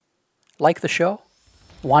Like the show?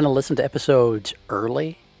 Want to listen to episodes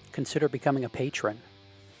early? Consider becoming a patron.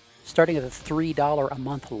 Starting at the $3 a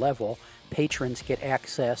month level, patrons get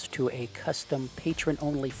access to a custom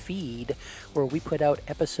patron-only feed where we put out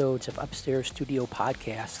episodes of Upstairs Studio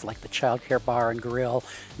podcasts like the Childcare Bar and Grill,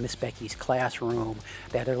 Miss Becky's Classroom,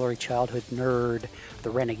 That Early Childhood Nerd,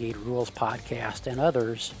 the Renegade Rules podcast, and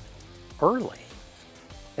others early.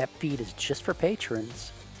 That feed is just for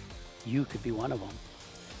patrons. You could be one of them.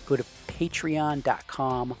 Go to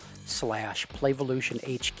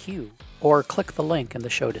patreon.com/PlayvolutionHQ or click the link in the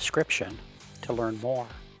show description to learn more.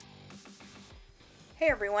 Hey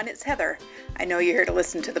everyone, it's Heather. I know you're here to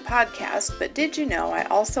listen to the podcast, but did you know I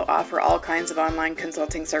also offer all kinds of online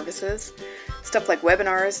consulting services? Stuff like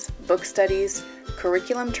webinars, book studies,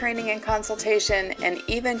 curriculum training and consultation, and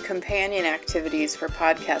even companion activities for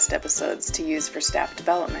podcast episodes to use for staff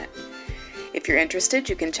development. If you're interested,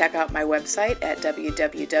 you can check out my website at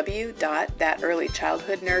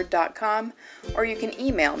www.thatearlychildhoodnerd.com, or you can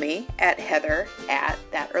email me at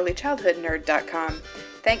heather@thatearlychildhoodnerd.com.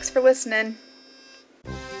 Thanks for listening.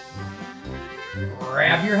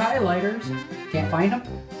 Grab your highlighters. Can't find them?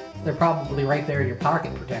 They're probably right there in your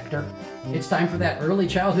pocket protector. It's time for That Early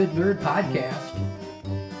Childhood Nerd podcast.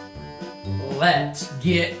 Let's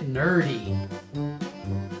get nerdy.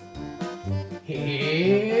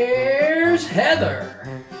 Here's Heather.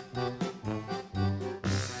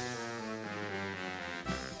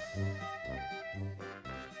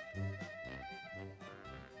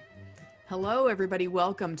 Hello, everybody.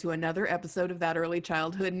 Welcome to another episode of That Early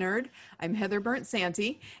Childhood Nerd. I'm Heather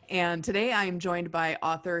Burnt-Santy, and today I am joined by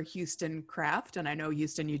author Houston Kraft. And I know,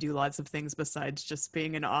 Houston, you do lots of things besides just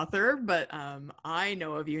being an author, but I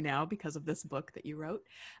know of you now because of this book that you wrote.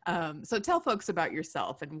 So tell folks about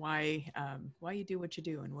yourself and why you do what you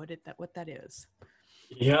do and what that is.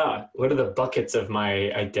 Yeah, what are the buckets of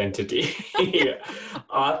my identity?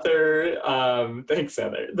 Author, thanks,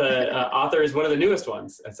 Heather. The author is one of the newest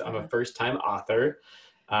ones. I'm a first-time author,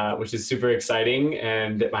 which is super exciting.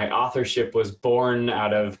 And my authorship was born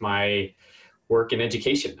out of my work in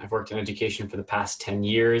education. I've worked in education for the past 10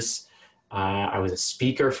 years. I was a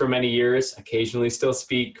speaker for many years, occasionally still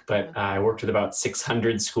speak, but I worked with about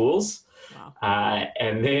 600 schools. Wow.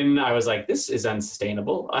 And then I was like, this is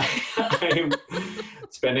unsustainable. I'm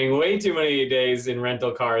spending way too many days in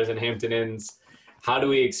rental cars in Hampton Inns. How do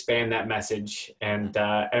we expand that message and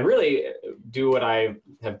really do what I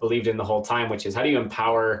have believed in the whole time, which is how do you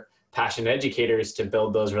empower passionate educators to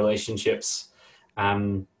build those relationships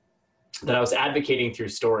that I was advocating through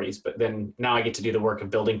stories, but then now I get to do the work of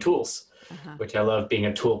building tools, which I love being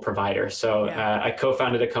a tool provider. So I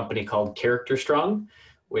co-founded a company called Character Strong,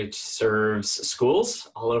 which serves schools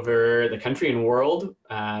all over the country and world,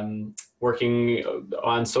 working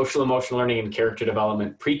on social emotional learning and character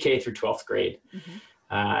development, pre-K through 12th grade.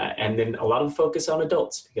 And then a lot of focus on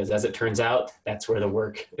adults, because as it turns out, that's where the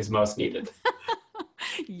work is most needed.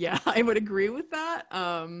 Yeah, I would agree with that.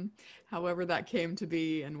 However that came to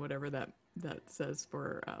be and whatever that says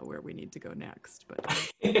for where we need to go next, but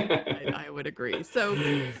I would agree. So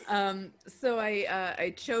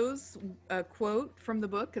I chose a quote from the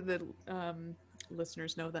book that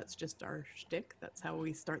listeners know that's just our shtick. That's how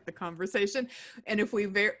we start the conversation. And if we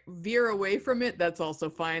veer away from it, that's also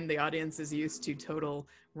fine. The audience is used to total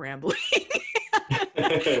rambling.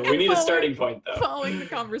 We need a starting point, though. Following the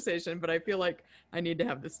conversation, but I feel like I need to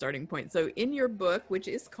have the starting point. So in your book, which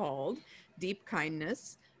is called Deep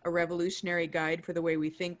Kindness, A Revolutionary Guide for the Way We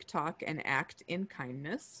Think, Talk, and Act in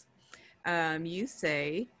Kindness, you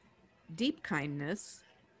say, deep kindness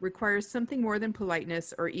requires something more than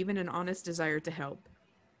politeness or even an honest desire to help.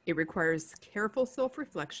 It requires careful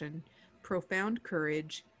self-reflection, profound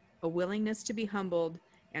courage, a willingness to be humbled,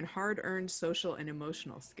 and hard-earned social and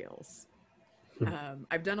emotional skills.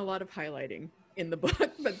 I've done a lot of highlighting in the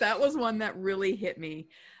book, but that was one that really hit me.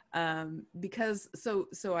 Because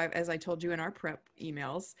as I told you in our prep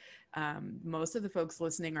emails, most of the folks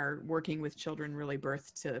listening are working with children really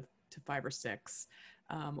birth to 5 or 6,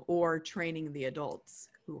 or training the adults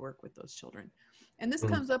who work with those children. And this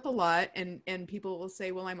comes up a lot, and people will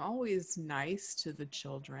say, well, I'm always nice to the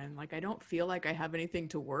children. Like, I don't feel like I have anything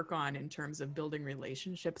to work on in terms of building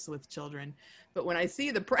relationships with children. But when I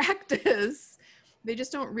see the practice, they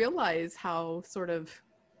just don't realize how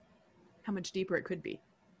much deeper it could be,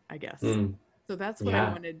 I guess. So that's what I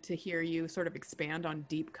wanted to hear you sort of expand on,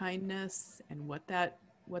 deep kindness and what that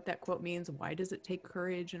quote means. Why does it take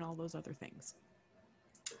courage and all those other things?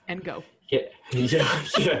 And go. Yeah.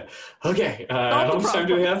 Okay. How much time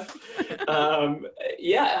do we have?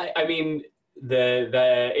 I mean,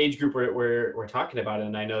 the age group we're talking about,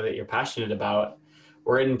 and I know that you're passionate about,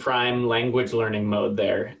 we're in prime language learning mode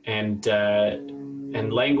there.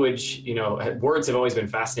 And language, words have always been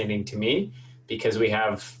fascinating to me because we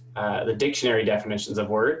have the dictionary definitions of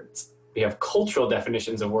words, we have cultural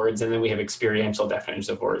definitions of words, and then we have experiential definitions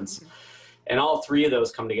of words. And all three of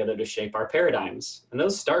those come together to shape our paradigms. And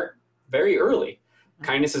those start very early.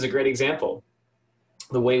 Kindness is a great example.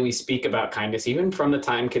 The way we speak about kindness, even from the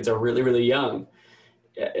time kids are really, really young,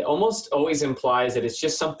 it almost always implies that it's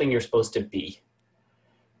just something you're supposed to be.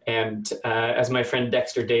 And as my friend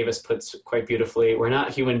Dexter Davis puts quite beautifully, we're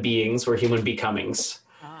not human beings, we're human becomings.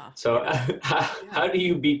 So how do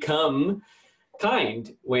you become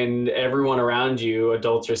kind when everyone around you,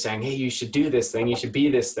 adults, are saying, hey, you should do this thing, you should be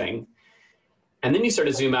this thing? And then you sort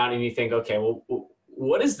of zoom out and you think, okay, well,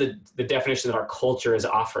 what is the definition that our culture is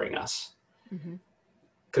offering us?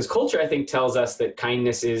 Because culture, I think, tells us that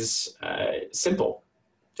kindness is simple,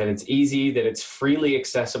 that it's easy, that it's freely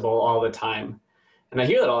accessible all the time. And I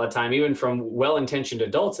hear that all the time, even from well-intentioned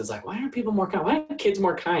adults. It's like, why aren't people more kind? Why aren't kids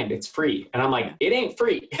more kind? It's free. And I'm like, it ain't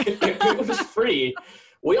free. If it was free,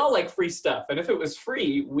 we all like free stuff. And if it was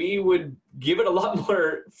free, we would give it a lot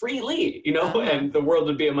more freely, and the world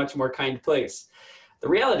would be a much more kind place. The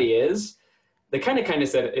reality is, the kind of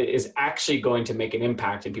kindness that is actually going to make an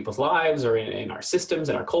impact in people's lives or in our systems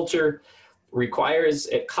and our culture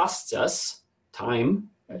it costs us time,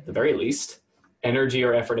 at the very least, energy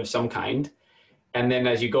or effort of some kind. And then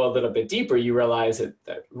as you go a little bit deeper, you realize that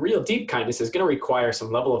real deep kindness is going to require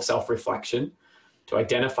some level of self-reflection to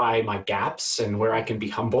identify my gaps and where I can be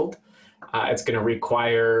humbled. It's going to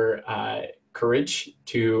require courage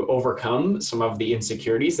to overcome some of the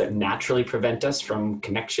insecurities that naturally prevent us from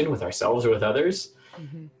connection with ourselves or with others.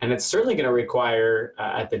 And it's certainly going to require,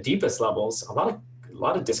 at the deepest levels, a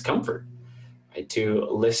lot of discomfort, right? To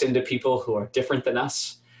listen to people who are different than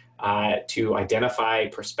us, to identify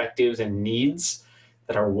perspectives and needs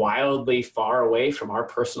that are wildly far away from our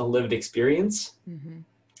personal lived experience.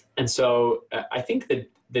 And so I think that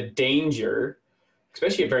the danger,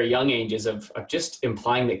 especially at very young ages, of just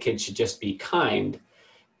implying that kids should just be kind,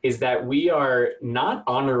 is that we are not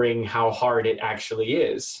honoring how hard it actually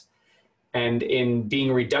is. And in being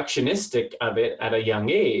reductionistic of it at a young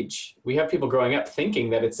age, we have people growing up thinking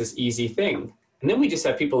that it's this easy thing. And then we just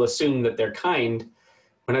have people assume that they're kind,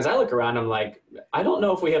 when as I look around, I'm like, I don't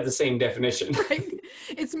know if we have the same definition. Right.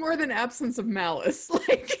 It's more than absence of malice.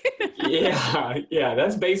 Yeah,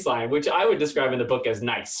 that's baseline, which I would describe in the book as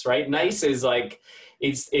nice, right? Nice is like,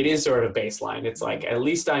 it is sort of baseline. It's like, at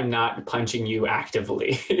least I'm not punching you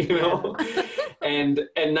actively, and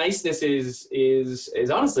niceness is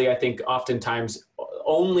honestly, I think oftentimes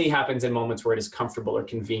only happens in moments where it is comfortable or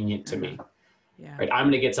convenient to me. Right? I'm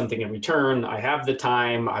going to get something in return. I have the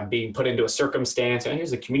time. I'm being put into a circumstance. And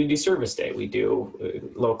here's a community service day we do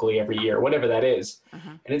locally every year, whatever that is.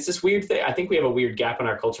 And it's this weird thing. I think we have a weird gap in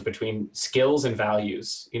our culture between skills and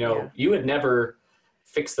values. You would never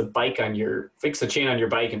fix the chain on your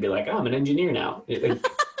bike and be like, oh, I'm an engineer now.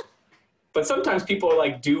 But sometimes people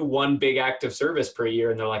do one big act of service per year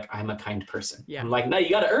and they're like, I'm a kind person. I'm like, no, you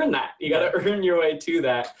got to earn that. You got to earn your way to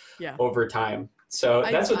that over time. So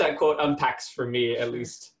that's what that quote unpacks for me, at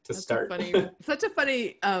least to start. Such a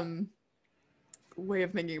funny way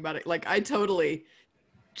of thinking about it. I totally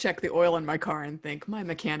check the oil in my car and think, my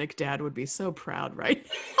mechanic dad would be so proud, right?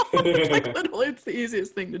 Literally, it's the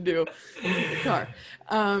easiest thing to do in the car.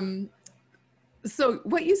 So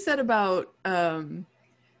what you said about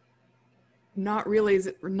not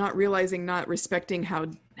respecting how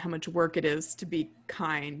much work it is to be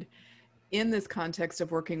kind, in this context of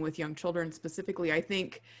working with young children specifically, I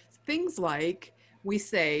think things like we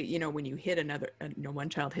say, when you hit one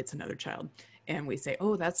child hits another child, and we say,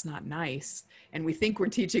 oh, that's not nice. And we think we're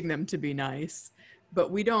teaching them to be nice, but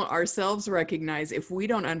we don't ourselves recognize, if we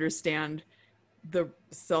don't understand the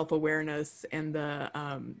self-awareness and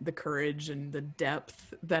the courage and the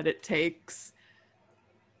depth that it takes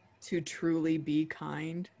to truly be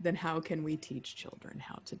kind, then how can we teach children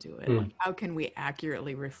how to do it? How can we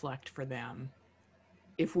accurately reflect for them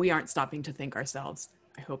if we aren't stopping to think ourselves?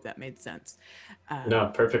 I hope that made sense.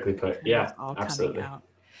 No, perfectly put. Yeah, all absolutely. Coming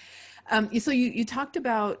out. So you talked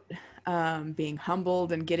about being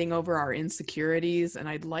humbled and getting over our insecurities, and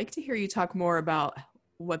I'd like to hear you talk more about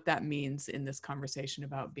what that means in this conversation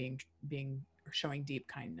about being or showing deep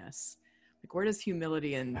kindness. Where does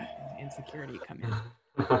humility and insecurity come in?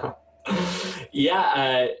 I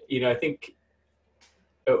think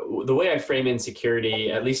the way I frame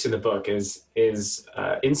insecurity, at least in the book, is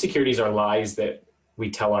insecurities are lies that we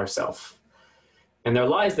tell ourselves. And they're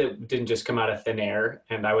lies that didn't just come out of thin air.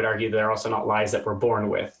 And I would argue they're also not lies that we're born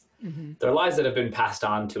with. Mm-hmm. They're lies that have been passed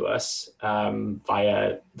on to us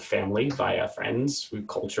via family, via friends,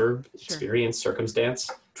 culture, experience, circumstance,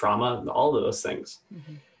 trauma, all of those things.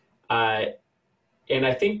 Mm-hmm. And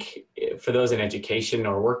I think for those in education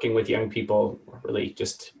or working with young people, or really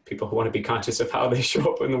just people who want to be conscious of how they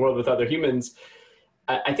show up in the world with other humans,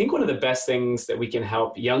 I think one of the best things that we can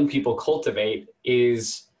help young people cultivate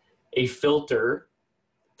is a filter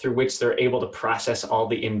through which they're able to process all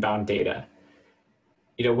the inbound data.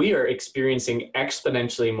 You know, we are experiencing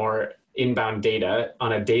exponentially more inbound data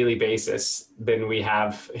on a daily basis than we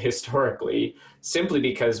have historically, simply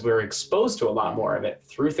because we're exposed to a lot more of it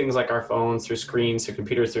through things like our phones, through screens, through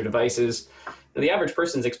computers, through devices. And the average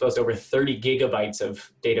person's exposed to over 30 gigabytes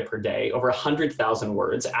of data per day, over 100,000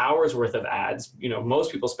 words, hours worth of ads. You know,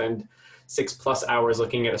 most people spend 6+ hours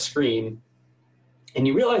looking at a screen. And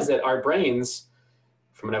you realize that our brains,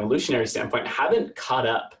 from an evolutionary standpoint, haven't caught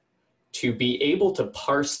up to be able to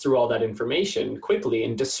parse through all that information quickly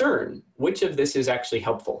and discern which of this is actually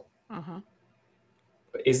helpful. Uh-huh.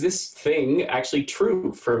 Is this thing actually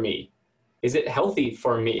true for me? Is it healthy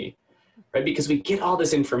for me? Right? Because we get all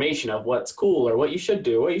this information of what's cool or what you should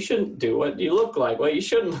do, what you shouldn't do, what you look like, what you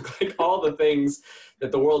shouldn't look like, all the things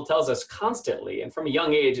that the world tells us constantly. And from a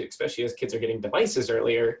young age, especially as kids are getting devices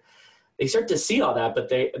earlier, they start to see all that, but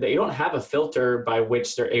they don't have a filter by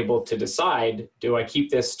which they're able to decide, do I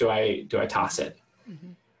keep this? Do I toss it?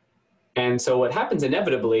 Mm-hmm. And so what happens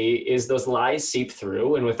inevitably is those lies seep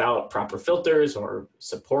through, and without proper filters or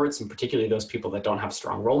supports, and particularly those people that don't have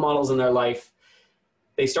strong role models in their life,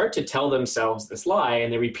 they start to tell themselves this lie,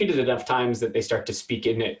 and they repeat it enough times that they start to speak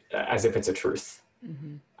in it as if it's a truth.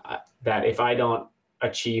 Mm-hmm. That if I don't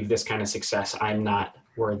achieve this kind of success, I'm not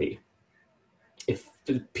worthy. If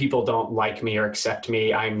people don't like me or accept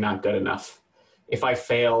me, I'm not good enough. If I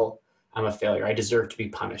fail, I'm a failure. I deserve to be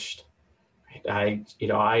punished. I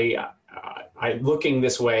looking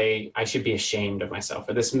this way, I should be ashamed of myself.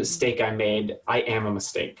 Or this mistake I made, I am a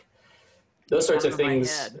mistake. Those sorts of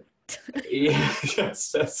things. Yeah,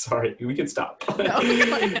 yes, sorry, we can stop. No,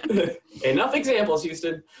 Enough examples,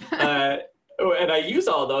 Houston. And I use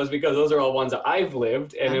all those because those are all ones that I've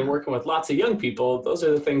lived, and in working with lots of young people, those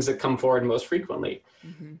are the things that come forward most frequently.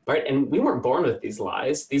 Mm-hmm. Right? And we weren't born with these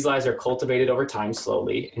lies. These lies are cultivated over time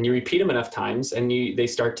slowly, and you repeat them enough times and they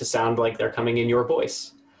start to sound like they're coming in your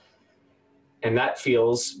voice. And that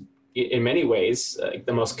feels, in many ways,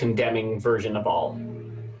 the most condemning version of all.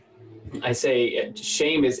 I say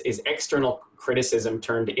shame is external criticism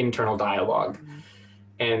turned internal dialogue. Mm-hmm.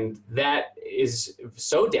 And that is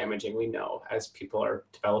so damaging, we know, as people are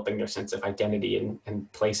developing their sense of identity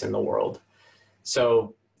and place in the world.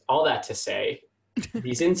 So all that to say,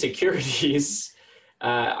 these insecurities,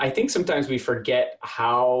 I think sometimes we forget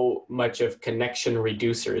how much of connection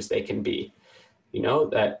reducers they can be. You know,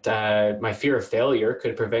 that my fear of failure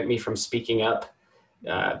could prevent me from speaking up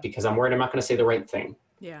because I'm worried I'm not going to say the right thing.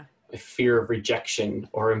 Yeah. My fear of rejection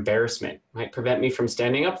or embarrassment might prevent me from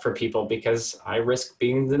standing up for people because I risk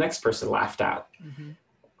being the next person laughed at. Mm-hmm.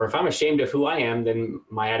 Or if I'm ashamed of who I am, then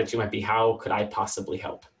my attitude might be, how could I possibly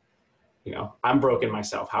help? You know, I'm broken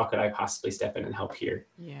myself. How could I possibly step in and help here?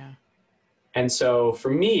 Yeah. And so for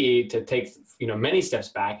me to take, many steps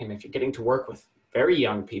back, and if you're getting to work with very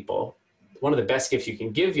young people, one of the best gifts you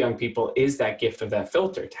can give young people is that gift of that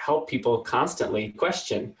filter to help people constantly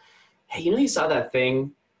question, hey, you saw that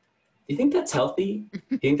thing. Do you think that's healthy? Do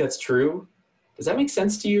you think that's true? Does that make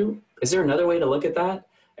sense to you? Is there another way to look at that?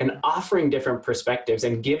 And offering different perspectives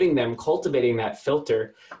and giving them, cultivating that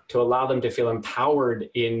filter to allow them to feel empowered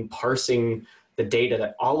in parsing the data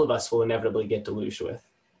that all of us will inevitably get deluged with.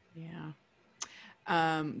 Yeah.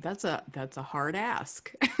 That's a hard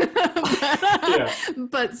ask, Yeah.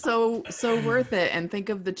 but so worth it. And think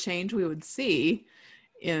of the change we would see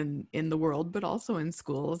in the world, but also in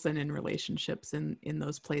schools and in relationships in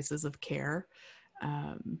those places of care,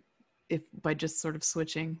 if by just sort of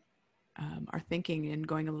switching our thinking and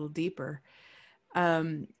going a little deeper.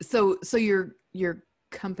 So your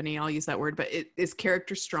company, I'll use that word, but it is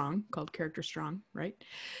Character Strong, called Character Strong, right?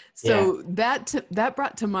 So yeah. that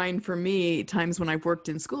brought to mind for me times when I've worked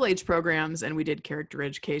in school age programs and we did character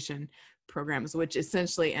education programs, which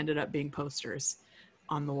essentially ended up being posters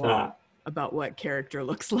on the wall about what character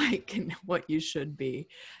looks like and what you should be.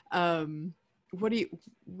 How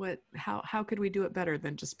could we do it better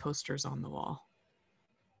than just posters on the wall?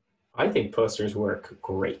 I think posters work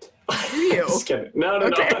great. Do you? Just kidding. No.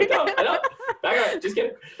 Okay. I don't. Back up. Just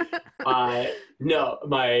kidding. No,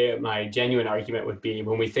 my genuine argument would be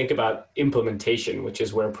when we think about implementation, which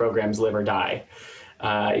is where programs live or die,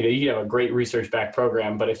 You can have a great research-backed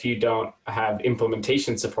program, but if you don't have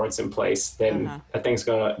implementation supports in place, then that thing's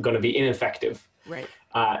going to be ineffective. Right.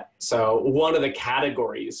 So one of the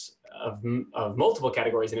categories of multiple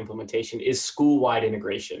categories in implementation is school-wide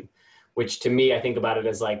integration, which to me, I think about it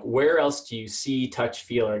as like, where else do you see, touch,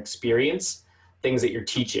 feel, or experience things that you're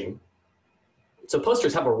teaching? So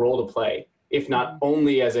posters have a role to play, if not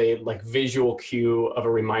only as a like visual cue of a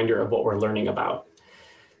reminder of what we're learning about.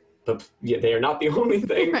 But yeah, they are not the only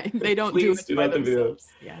thing. Right. They don't Please do it by themselves.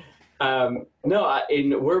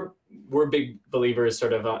 We're big believers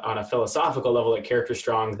sort of on a philosophical level at Character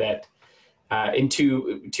Strong that in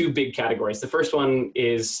two big categories. The first one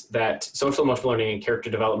is that social emotional learning and character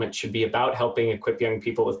development should be about helping equip young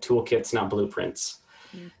people with toolkits, not blueprints.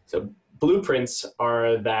 So blueprints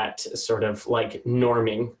are that sort of like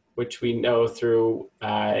norming, which we know through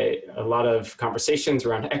a lot of conversations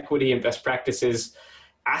around equity and best practices.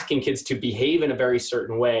 Asking kids to behave in a very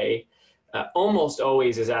certain way almost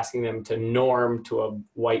always is asking them to norm to a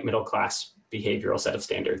white middle class behavioral set of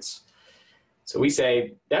standards. So we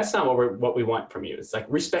say, that's not what we want from you. It's like,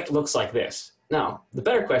 respect looks like this. No, the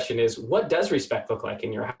better question is, what does respect look like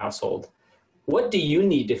in your household? What do you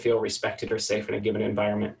need to feel respected or safe in a given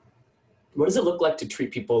environment? What does it look like to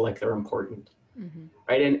treat people like they're important?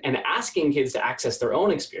 Right? And asking kids to access their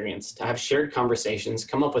own experience, to have shared conversations,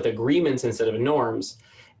 come up with agreements instead of norms,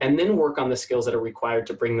 and then work on the skills that are required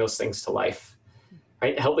to bring those things to life.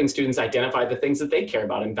 Right? Helping students identify the things that they care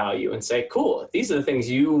about and value and say, cool, if these are the things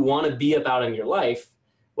you want to be about in your life,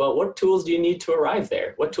 well, what tools do you need to arrive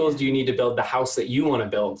there? What tools do you need to build the house that you want to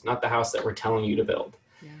build, not the house that we're telling you to build?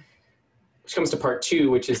 Which comes to part two,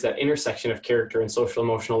 which is that intersection of character and social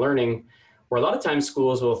emotional learning, where a lot of times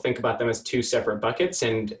schools will think about them as two separate buckets,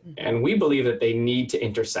 and we believe that they need to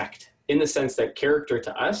intersect in the sense that character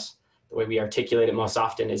to us, the way we articulate it most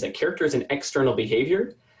often, is that character is an external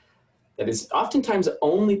behavior that is oftentimes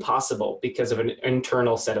only possible because of an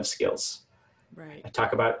internal set of skills. Right. I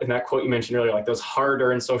talk about, in that quote you mentioned earlier, like those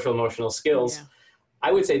hard-earned social emotional skills. Yeah.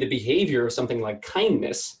 I would say the behavior of something like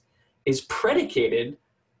kindness is predicated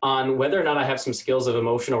on whether or not I have some skills of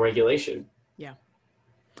emotional regulation. Yeah.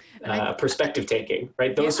 Perspective taking,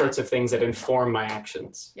 right? Those sorts of things that inform my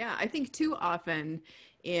actions. Yeah, I think too often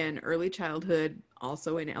in early childhood,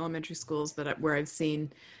 also in elementary schools where I've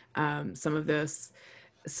seen some of this,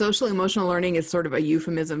 social emotional learning is sort of a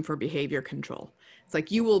euphemism for behavior control. It's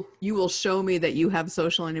like you will show me that you have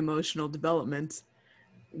social and emotional development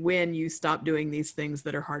when you stop doing these things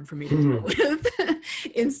that are hard for me to deal with,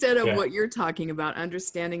 instead of what you're talking about,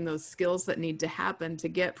 understanding those skills that need to happen to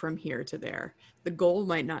get from here to there. The goal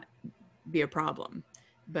might not be a problem,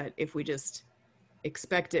 but if we just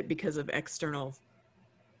expect it because of external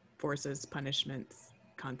forces, punishments,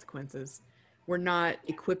 consequences, we're not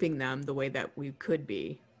equipping them the way that we could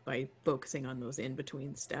be by focusing on those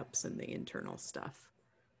in-between steps and the internal stuff.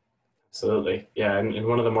 Absolutely. Yeah. And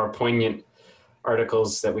one of the more poignant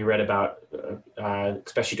articles that we read about,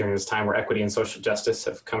 especially during this time where equity and social justice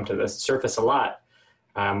have come to the surface a lot,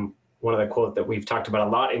 one of the quote that we've talked about a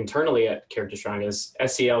lot internally at Character Strong is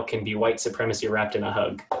SEL can be white supremacy wrapped in a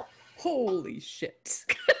hug. Holy shit.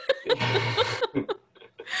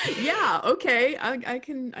 Yeah. Okay. I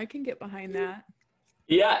can get behind that.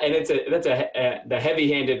 Yeah. And that's the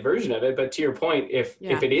heavy-handed version of it. But to your point, if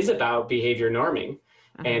it is about behavior norming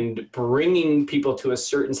and bringing people to a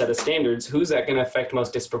certain set of standards, who's that going to affect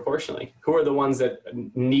most disproportionately? Who are the ones that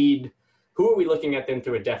who are we looking at them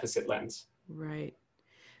through a deficit lens? Right.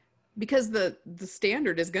 Because the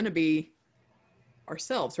standard is going to be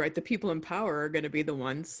ourselves, right? The people in power are going to be the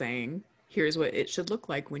ones saying, here's what it should look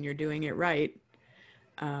like when you're doing it right.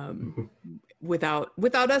 Without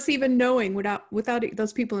us even knowing, without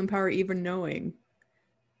those people in power even knowing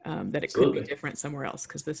that it could be different somewhere else,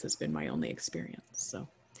 because this has been my only experience. So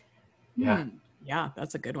yeah,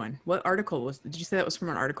 that's a good one. What article did you say that was from?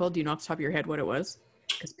 An article? Do you know off the top of your head what it was?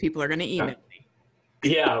 Because people are going to email me.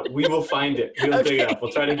 Yeah, we will find it. We'll dig it up.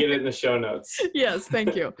 We'll try to get it in the show notes. Yes,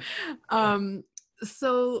 thank you.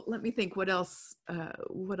 So let me think, what else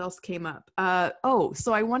came up?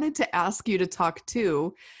 So I wanted to ask you to talk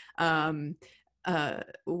too, because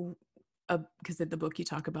in the book you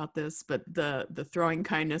talk about this, but the throwing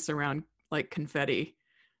kindness around like confetti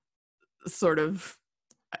sort of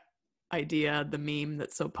idea, the meme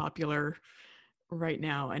that's so popular right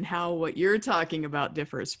now, and how what you're talking about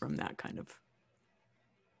differs from that kind of.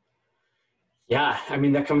 Yeah, I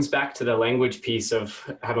mean, that comes back to the language piece of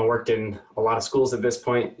having worked in a lot of schools at this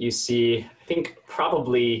point. You see, I think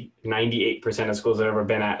probably 98% of schools I've ever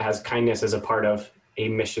been at has kindness as a part of a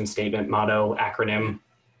mission statement, motto, acronym.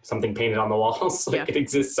 something painted on the walls. Like it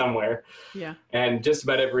exists somewhere. Yeah. And just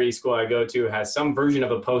about every school I go to has some version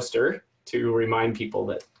of a poster to remind people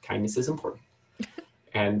that kindness is important.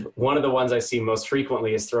 And one of the ones I see most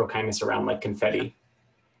frequently is throw kindness around like confetti.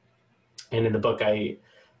 And in the book, I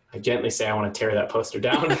gently say I want to tear that poster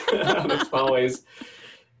down always,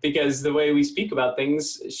 because the way we speak about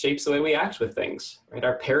things shapes the way we act with things, right?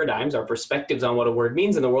 Our paradigms, our perspectives on what a word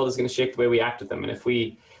means in the world is going to shape the way we act with them. And if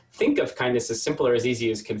we think of kindness as simple or as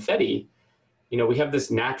easy as confetti, you know, we have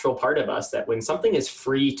this natural part of us that when something is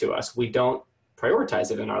free to us, we don't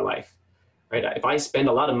prioritize it in our life, right? If I spend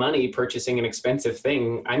a lot of money purchasing an expensive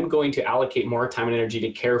thing, I'm going to allocate more time and energy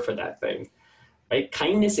to care for that thing, right?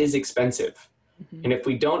 Kindness is expensive. Mm-hmm. And if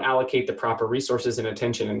we don't allocate the proper resources and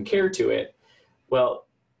attention and care to it, well,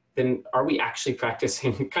 then are we actually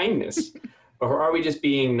practicing kindness? Or are we just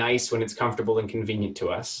being nice when it's comfortable and convenient to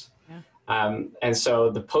us? And so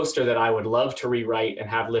the poster that I would love to rewrite and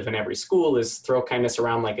have live in every school is throw kindness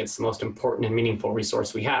around like it's the most important and meaningful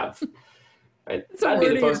resource we have. Right? That'd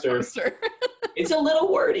be the poster. It's a little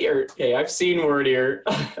wordier. Okay, I've seen wordier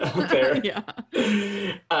out there. Yeah.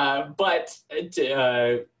 But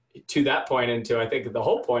to that point, and to I think the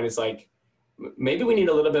whole point is like, maybe we need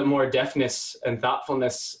a little bit more deftness and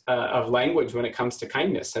thoughtfulness of language when it comes to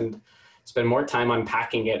kindness, and spend more time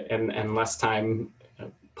unpacking it and less time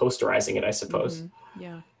posterizing it, I suppose. Mm-hmm.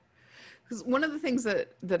 Yeah. Because one of the things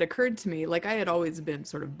that occurred to me, like I had always been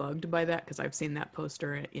sort of bugged by that because I've seen that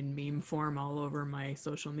poster in meme form all over my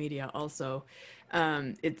social media also.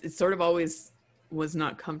 It sort of always was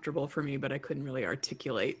not comfortable for me, but I couldn't really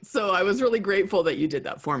articulate. So I was really grateful that you did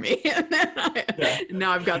that for me.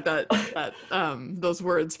 Now I've got that those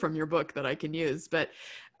words from your book that I can use. But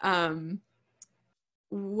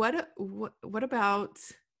what about,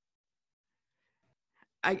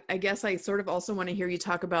 I guess I sort of also want to hear you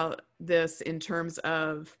talk about this in terms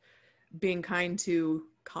of being kind to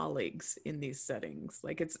colleagues in these settings.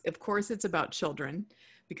 Like of course it's about children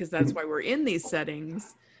because that's why we're in these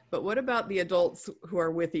settings. But what about the adults who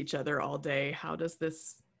are with each other all day? How does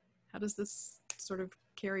this sort of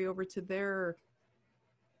carry over to their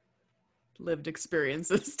lived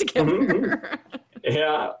experiences together?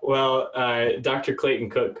 Yeah, well, Dr. Clayton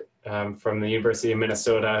Cook from the University of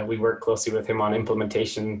Minnesota, we work closely with him on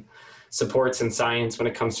implementation supports and science when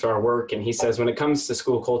it comes to our work. And he says, when it comes to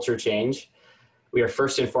school culture change, we are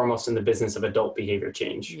first and foremost in the business of adult behavior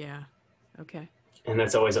change. Yeah, okay. And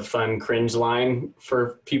that's always a fun cringe line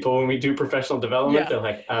for people when we do professional development. Yeah. They're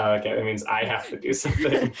like, oh, okay, that means I have to do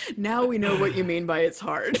something. Now we know what you mean by it's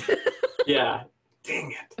hard. Yeah,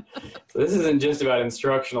 dang it. So this isn't just about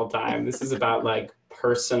instructional time. This is about like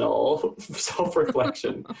personal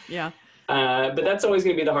self-reflection. Yeah. But that's always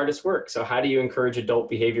going to be the hardest work. So how do you encourage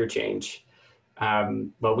adult behavior change?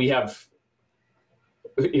 Well, we have,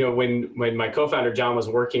 you know, when my co-founder John was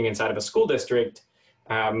working inside of a school district,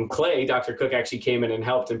 Dr. Cook actually came in and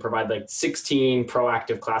helped and provide like 16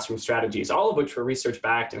 proactive classroom strategies, all of which were research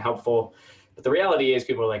backed and helpful. But the reality is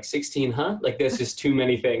people are like, 16, huh? Like there's just too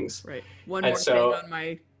many things. Right. One more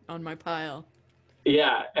thing on my pile.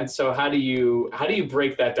 Yeah. And so how do you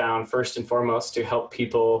break that down first and foremost to help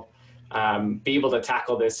people be able to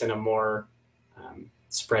tackle this in a more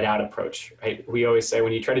spread out approach, right? We always say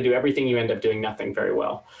when you try to do everything, you end up doing nothing very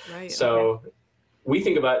well. Right. So okay. We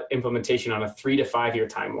think about implementation on a 3 to 5 year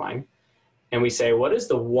timeline. And we say, what is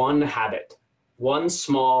the one habit, one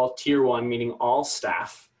small tier 1, meaning all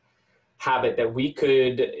staff habit that we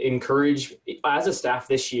could encourage as a staff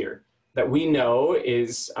this year that we know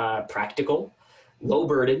is practical, low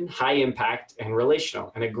burden, high impact, and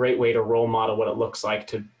relational, and a great way to role model what it looks like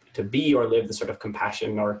to be or live the sort of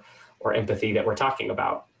compassion or empathy that we're talking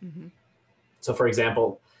about. Mm-hmm. So for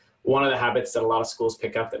example, one of the habits that a lot of schools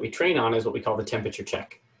pick up that we train on is what we call the temperature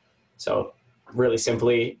check. So really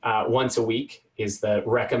simply, once a week is the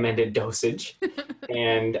recommended dosage.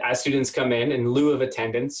 And as students come in lieu of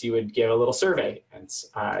attendance, you would give a little survey.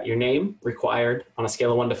 It's your name, required, on a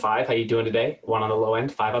scale of 1 to 5, how you doing today? 1 on the low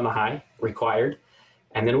end, 5 on the high, required.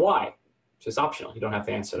 And then why, which is optional. You don't have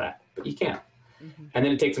to answer that, but you can. Mm-hmm. And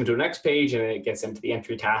then it takes them to the next page and it gets into the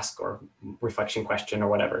entry task or reflection question or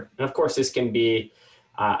whatever. And of course, this can be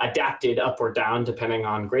adapted up or down depending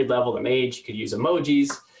on grade level and age. You could use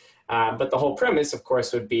emojis. But the whole premise, of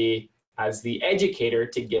course, would be as the educator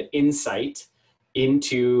to get insight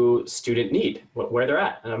into student need, where they're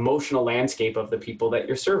at, an emotional landscape of the people that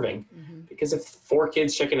you're serving. Mm-hmm. Because if 4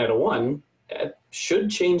 kids checking out a 1, it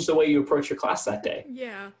should change the way you approach your class that day.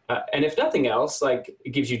 Yeah. And if nothing else, like it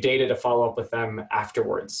gives you data to follow up with them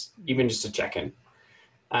afterwards, even just to check in.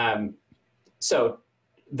 So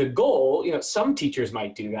the goal, you know, some teachers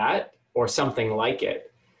might do that or something like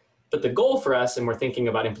it. But the goal for us, and we're thinking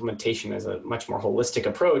about implementation as a much more holistic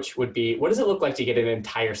approach, would be, what does it look like to get an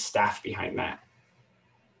entire staff behind that?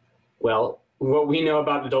 Well, what we know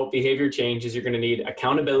about adult behavior change is you're going to need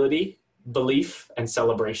accountability, belief, and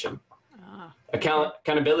celebration.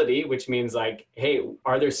 Accountability, which means like, hey,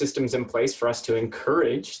 are there systems in place for us to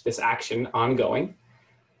encourage this action ongoing?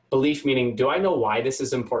 Belief meaning, do I know why this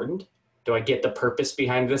is important? Do I get the purpose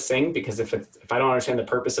behind this thing? Because if I don't understand the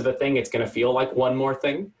purpose of a thing, it's going to feel like one more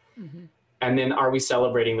thing. Mm-hmm. And then are we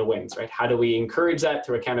celebrating the wins, right? How do we encourage that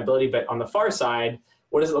through accountability? But on the far side,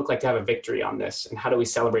 what does it look like to have a victory on this? And how do we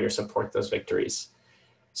celebrate or support those victories?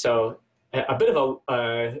 So a bit of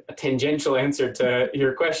a tangential answer to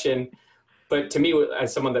your question. But to me,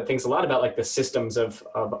 as someone that thinks a lot about like the systems of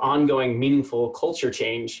ongoing meaningful culture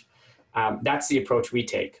change, that's the approach we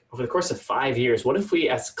take. Over the course of 5 years, what if we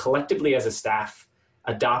as collectively as a staff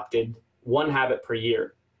adopted one habit per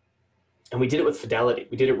year? And we did it with fidelity.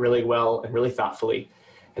 We did it really well and really thoughtfully.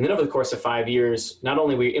 And then over the course of 5 years, not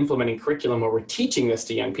only are we implementing curriculum where we're teaching this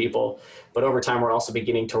to young people, but over time, we're also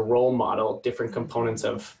beginning to role model different components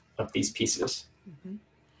of these pieces.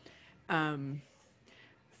 Mm-hmm.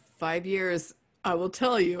 5 years, I will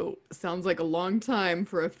tell you, sounds like a long time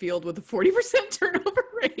for a field with a 40% turnover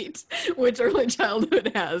rate, which early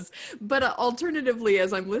childhood has. But alternatively,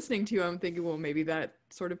 as I'm listening to you, I'm thinking, well, maybe that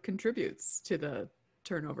sort of contributes to the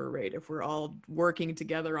turnover rate if we're all working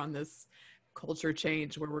together on this culture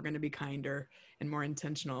change where we're going to be kinder and more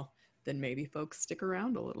intentional, then maybe folks stick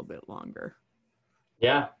around a little bit longer.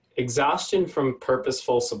 Yeah. Exhaustion from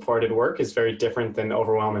purposeful supported work is very different than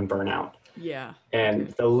overwhelm and burnout. Yeah. And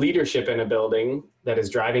the leadership in a building that is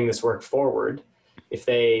driving this work forward, if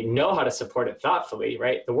they know how to support it thoughtfully,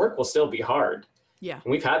 right, the work will still be hard. Yeah.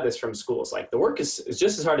 And we've had this from schools. Like the work is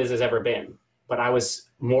just as hard as it's ever been, but I was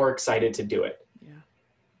more excited to do it. Yeah.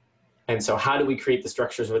 And so how do we create the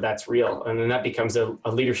structures where that's real? And then that becomes a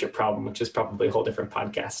leadership problem, which is probably a whole different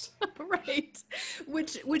podcast. Right.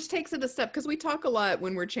 Which takes it a step, because we talk a lot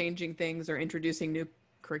when we're changing things or introducing new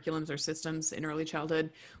curriculums or systems in early childhood.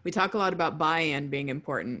 We talk a lot about buy-in being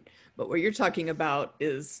important, but what you're talking about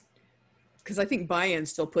is, because I think buy-in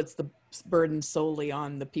still puts the burden solely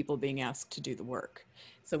on the people being asked to do the work.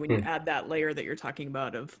 So when you add that layer that you're talking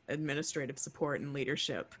about of administrative support and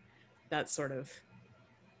leadership, that sort of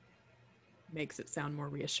makes it sound more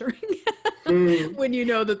reassuring when you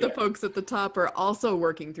know that the folks at the top are also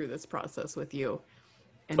working through this process with you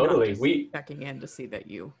and totally. not just checking in to see that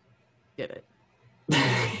you did it.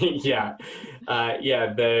 Yeah.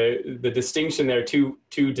 The distinction there, two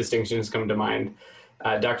distinctions come to mind.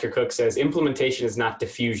 Dr. Cook says implementation is not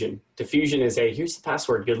diffusion. Diffusion is here's the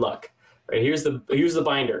password, good luck. Right? Here's the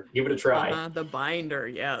binder, give it a try. The binder,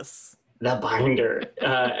 yes. The binder.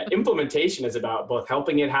 Implementation is about both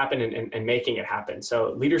helping it happen and making it happen.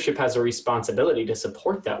 So leadership has a responsibility to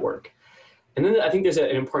support that work. And then I think there's an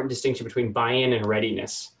important distinction between buy-in and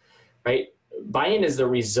readiness, right? Buy-in is the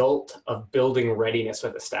result of building readiness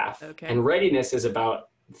with the staff. Okay. And readiness is about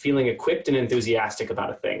feeling equipped and enthusiastic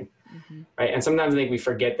about a thing, right? And sometimes I think we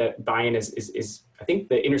forget that buy-in is I think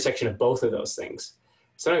the intersection of both of those things.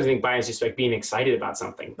 Sometimes I think buy-in is just like being excited about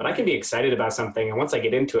something, but I can be excited about something, and once I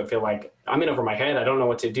get into it, feel like I'm in over my head. I don't know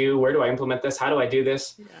what to do. Where do I implement this? How do I do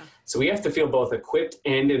this? Yeah. So we have to feel both equipped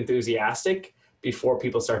and enthusiastic before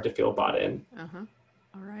people start to feel bought in.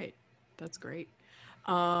 All right. That's great.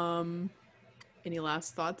 Any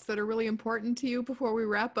last thoughts that are really important to you before we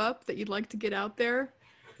wrap up that you'd like to get out there?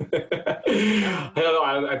 I don't know.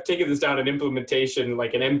 I've taken this down in implementation,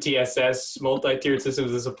 like an MTSS, multi-tiered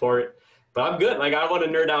systems of support. But I'm good. Like I want to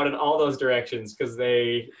nerd out in all those directions because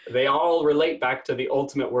they all relate back to the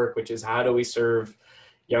ultimate work, which is how do we serve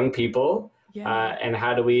young people and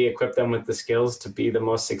how do we equip them with the skills to be the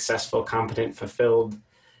most successful, competent, fulfilled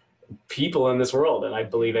people in this world. And I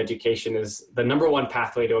believe education is the number one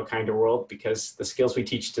pathway to a kinder world because the skills we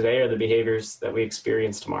teach today are the behaviors that we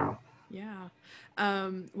experience tomorrow. Yeah.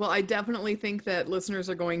 Well, I definitely think that listeners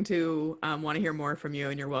are going to want to hear more from you,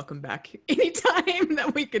 and you're welcome back anytime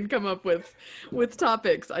that we can come up with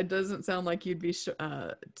topics. It doesn't sound like you'd be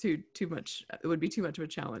too much. It would be too much of a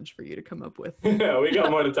challenge for you to come up with. Yeah, we got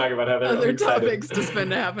more to talk about, Heather. Other topics to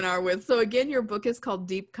spend a half an hour with. So again, your book is called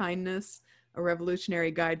Deep Kindness, a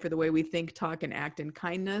revolutionary guide for the way we think, talk, and act in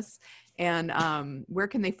kindness. And where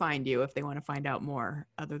can they find you if they want to find out more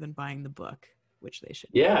other than buying the book, which they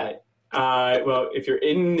should? Yeah. Well, if you're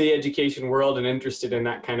in the education world and interested in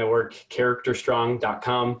that kind of work,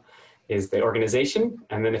 characterstrong.com is the organization.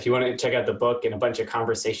 And then if you want to check out the book and a bunch of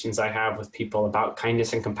conversations I have with people about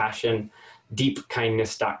kindness and compassion,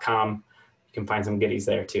 deepkindness.com. you can find some goodies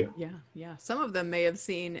there too. Yeah. Some of them may have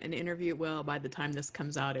seen an interview. Well, by the time this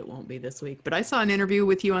comes out, it won't be this week. But I saw an interview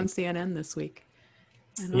with you on CNN this week.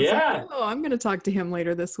 And I was like, oh, I'm going to talk to him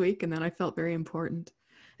later this week. And then I felt very important.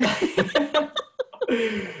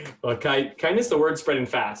 Well, kindness, the word spreading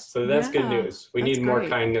fast. So that's good news. We need more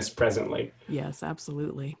kindness presently. Yes,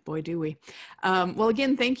 absolutely. Boy, do we. Well,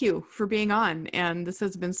 again, thank you for being on. And this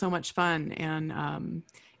has been so much fun.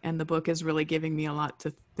 And the book is really giving me a lot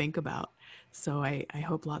to think about. So I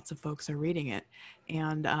hope lots of folks are reading it.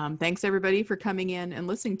 And thanks, everybody, for coming in and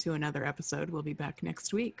listening to another episode. We'll be back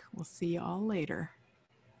next week. We'll see you all later.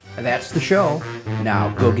 And that's the show. Now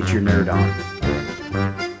go get your nerd on.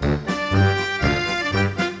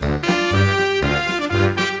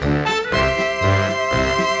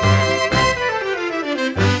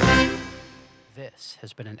 This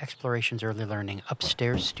has been an Explorations Early Learning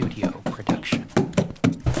Upstairs Studio production.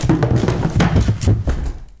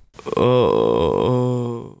 Oh.